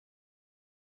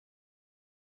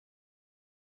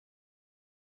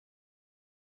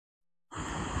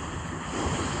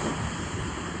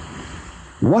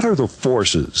What are the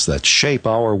forces that shape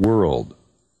our world?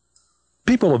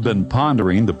 People have been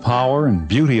pondering the power and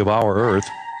beauty of our Earth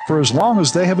for as long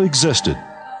as they have existed.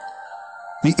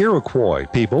 The Iroquois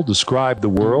people described the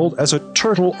world as a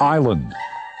turtle island,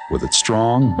 with its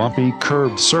strong, bumpy,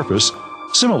 curved surface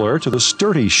similar to the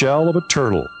sturdy shell of a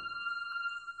turtle.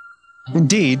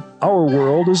 Indeed, our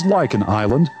world is like an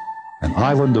island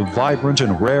of vibrant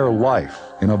and rare life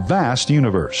in a vast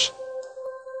universe.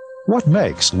 What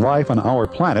makes life on our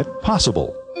planet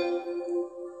possible?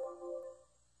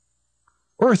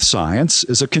 Earth science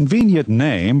is a convenient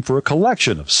name for a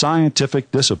collection of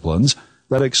scientific disciplines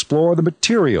that explore the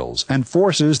materials and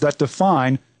forces that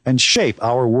define and shape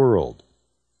our world.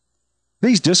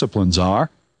 These disciplines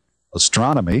are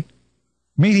astronomy,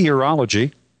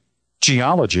 meteorology,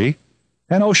 geology,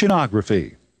 and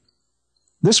oceanography.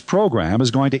 This program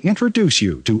is going to introduce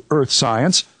you to Earth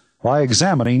science by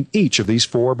examining each of these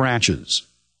four branches.